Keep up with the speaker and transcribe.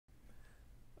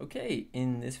Okay,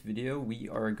 in this video we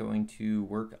are going to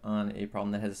work on a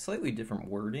problem that has slightly different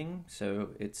wording. So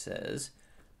it says,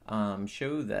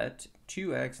 show that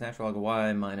 2x natural log of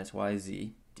y minus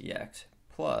yz dx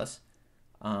plus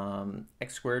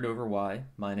x squared over y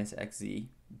minus xz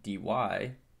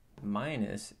dy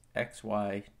minus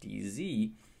xy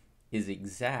dz is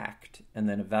exact, and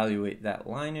then evaluate that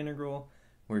line integral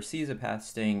where c is a path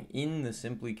staying in the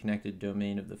simply connected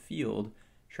domain of the field,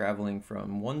 traveling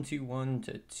from 1, 2, 1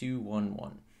 to 2, 1,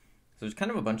 1. So there's kind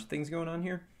of a bunch of things going on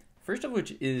here. First of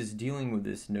which is dealing with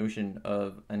this notion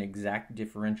of an exact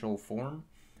differential form.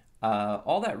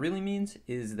 All that really means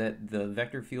is that the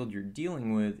vector field you're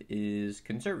dealing with is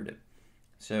conservative.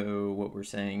 So what we're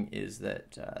saying is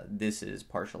that this is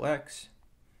partial x,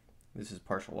 this is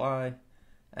partial y,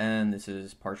 and this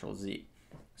is partial z.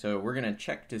 So we're going to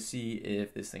check to see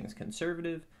if this thing is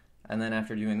conservative. And then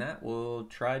after doing that, we'll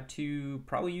try to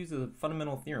probably use the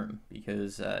fundamental theorem,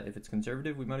 because if it's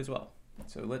conservative, we might as well.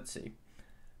 So let's see.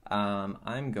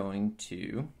 I'm going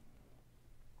to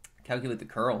calculate the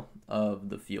curl of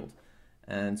the field.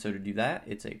 And so to do that,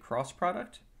 it's a cross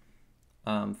product.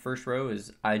 First row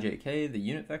is ijk, the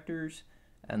unit vectors,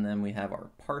 and then we have our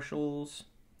partials,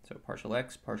 so partial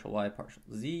x, partial y, partial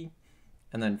z.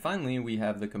 And then finally, we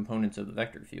have the components of the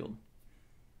vector field.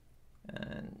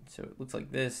 And so it looks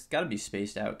like this. It's got to be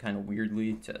spaced out kind of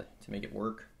weirdly to make it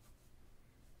work.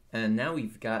 And now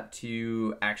we've got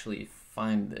to actually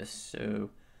find this. So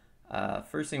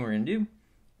first thing we're going to do,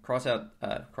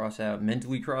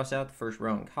 mentally cross out the first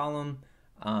row and column,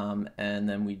 and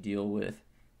then we deal with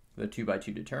the 2 by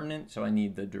 2 determinant. So I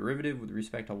need the derivative with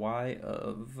respect to y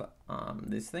of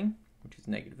this thing, which is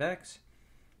negative x,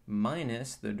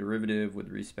 minus the derivative with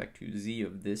respect to z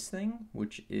of this thing,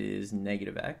 which is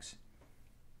negative x.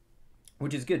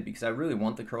 Which is good because I really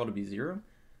want the curl to be 0.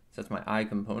 So that's my I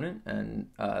component, and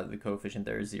the coefficient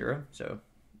there is 0. So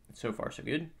far so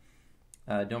good.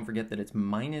 Don't forget that it's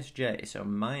minus j. So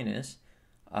minus,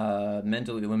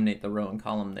 mentally eliminate the row and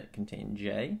column that contain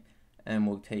j, and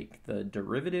we'll take the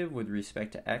derivative with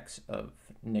respect to x of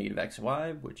negative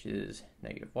xy, which is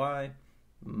negative y,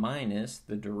 minus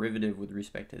the derivative with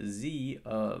respect to z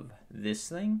of this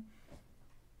thing.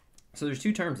 So there's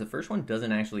two terms. The first one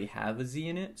doesn't actually have a z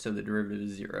in it, so the derivative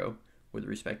is 0 with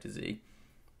respect to z.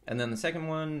 And then the second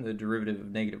one, the derivative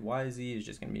of negative yz is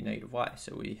just going to be negative y.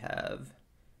 So we have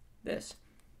this,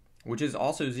 which is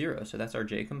also 0, so that's our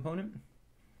j component.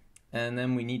 And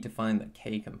then we need to find the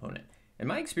k component. In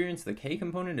my experience, the k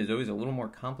component is always a little more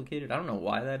complicated. I don't know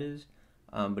why that is,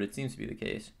 but it seems to be the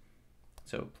case.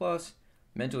 So plus,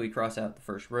 mentally cross out the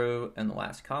first row and the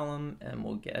last column, and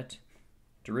we'll get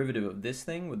derivative of this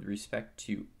thing with respect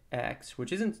to x,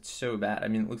 which isn't so bad. I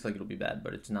mean, it looks like it'll be bad,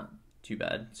 but it's not too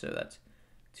bad. So that's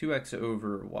 2x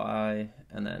over y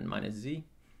and then minus z,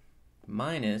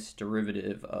 minus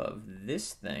derivative of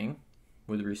this thing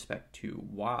with respect to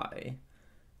y,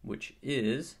 which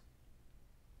is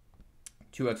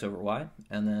 2x over y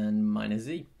and then minus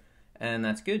z. And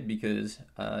that's good because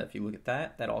if you look at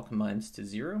that, that all combines to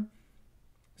 0.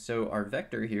 So our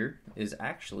vector here is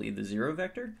actually the 0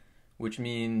 vector, which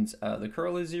means the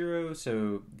curl is 0,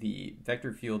 so the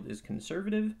vector field is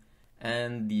conservative,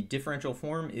 and the differential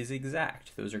form is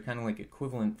exact. Those are kind of like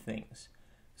equivalent things.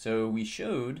 So we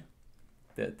showed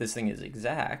that this thing is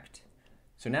exact.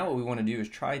 So now what we want to do is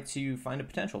try to find a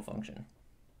potential function.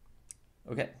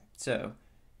 Okay, so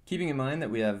keeping in mind that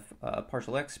we have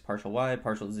partial x, partial y,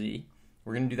 partial z,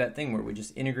 we're going to do that thing where we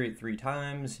just integrate 3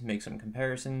 times, make some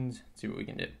comparisons, see what we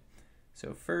can do.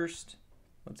 So first,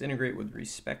 let's integrate with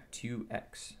respect to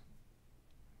x.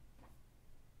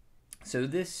 So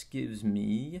this gives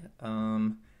me,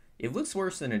 it looks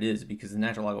worse than it is because the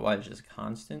natural log of y is just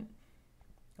constant.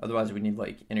 Otherwise we need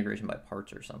like integration by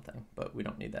parts or something, but we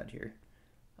don't need that here.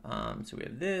 So we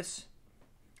have this.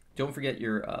 Don't forget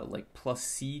your like plus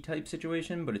c type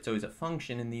situation, but it's always a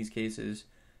function in these cases.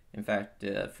 In fact,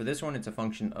 for this one, it's a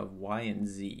function of y and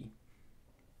z.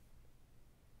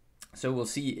 So we'll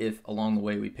see if along the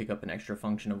way we pick up an extra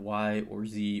function of y or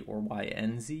z or y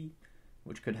and z,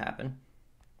 which could happen.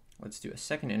 Let's do a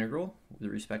second integral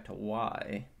with respect to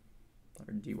y,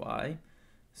 or dy.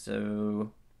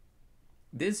 So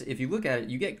this, if you look at it,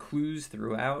 you get clues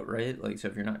throughout, right? Like, so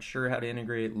if you're not sure how to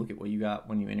integrate, look at what you got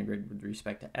when you integrate with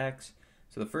respect to x.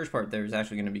 So the first part there is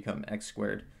actually going to become x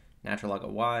squared natural log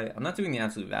of y. I'm not doing the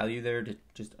absolute value there to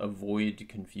just avoid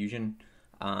confusion.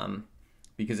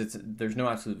 Because there's no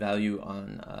absolute value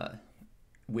on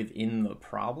within the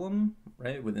problem,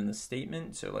 right? Within the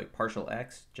statement. So like partial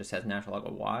x just has natural log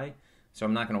of y. So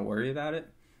I'm not going to worry about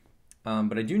it.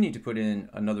 But I do need to put in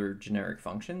another generic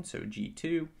function. So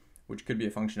g2, which could be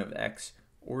a function of x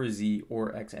or z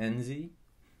or x and z.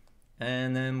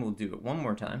 And then we'll do it one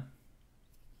more time.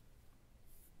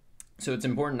 So it's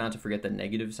important not to forget the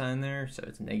negative sign there. So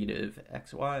it's negative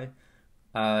xy.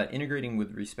 Integrating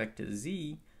with respect to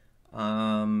z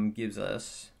gives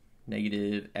us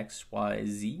negative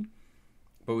xyz.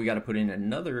 But we got to put in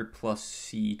another plus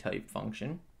c type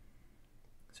function.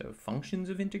 So functions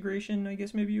of integration, I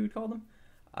guess maybe you would call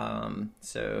them.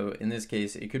 So in this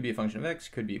case, it could be a function of x,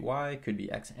 could be y, could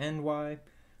be x and y.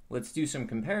 Let's do some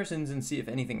comparisons and see if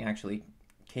anything actually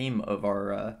came of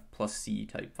our plus c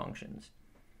type functions.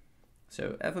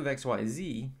 So f of x, y,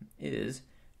 z is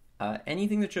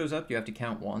anything that shows up, you have to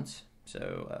count once.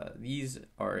 So these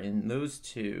are in those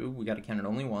two, we got to count it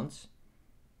only once.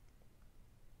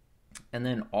 And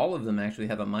then all of them actually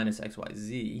have a minus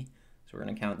xyz, so we're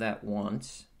going to count that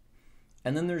once.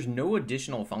 And then there's no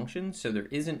additional function, so there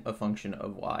isn't a function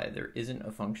of y, there isn't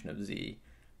a function of z,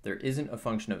 there isn't a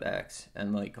function of x,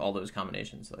 and like all those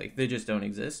combinations, like they just don't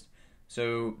exist.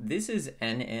 So this is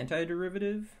an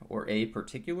antiderivative, or a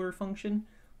particular function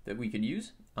that we could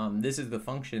use. This is the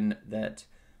function that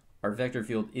our vector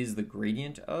field is the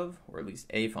gradient of, or at least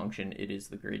a function it is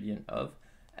the gradient of,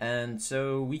 and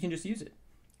so we can just use it.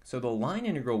 So the line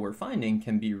integral we're finding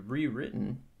can be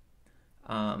rewritten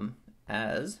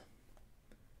as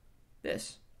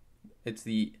this. It's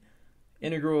the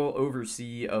integral over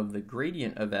c of the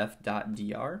gradient of f dot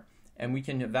dr, and we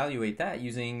can evaluate that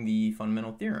using the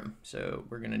fundamental theorem. So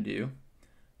we're going to do,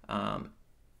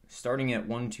 starting at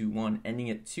 1, 2, 1, ending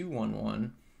at 2, 1,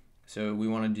 1. So we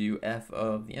want to do f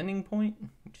of the ending point,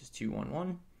 which is 2, 1,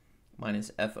 1,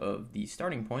 minus f of the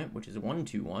starting point, which is 1,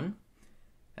 2, 1.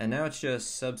 And now it's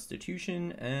just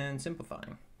substitution and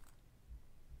simplifying.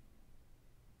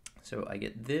 So I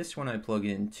get this when I plug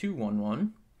in 2, 1,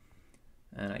 1.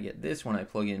 And I get this when I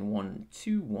plug in 1,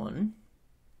 2, 1.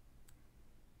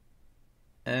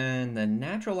 And the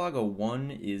natural log of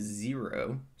 1 is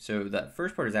 0. So that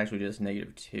first part is actually just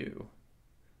negative 2.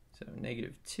 So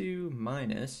negative 2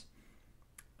 minus,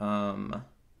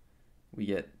 we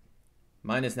get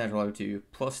minus natural log of 2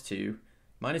 plus 2.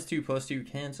 Minus 2 plus 2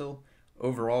 cancel.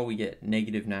 Overall, we get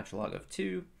negative natural log of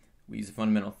 2. We use the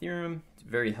fundamental theorem. It's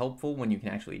very helpful when you can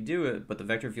actually do it, but the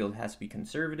vector field has to be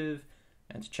conservative.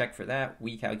 And to check for that,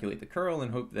 we calculate the curl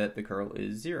and hope that the curl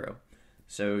is 0.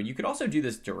 So you could also do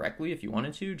this directly if you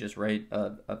wanted to. Just write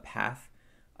a path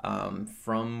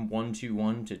from 1, 2,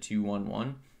 1 to 2, 1,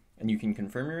 1, and you can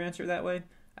confirm your answer that way.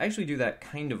 I actually do that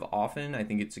kind of often. I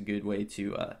think it's a good way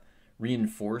to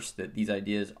reinforce that these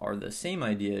ideas are the same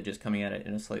idea, just coming at it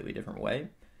in a slightly different way.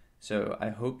 So I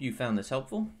hope you found this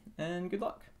helpful, and good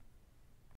luck.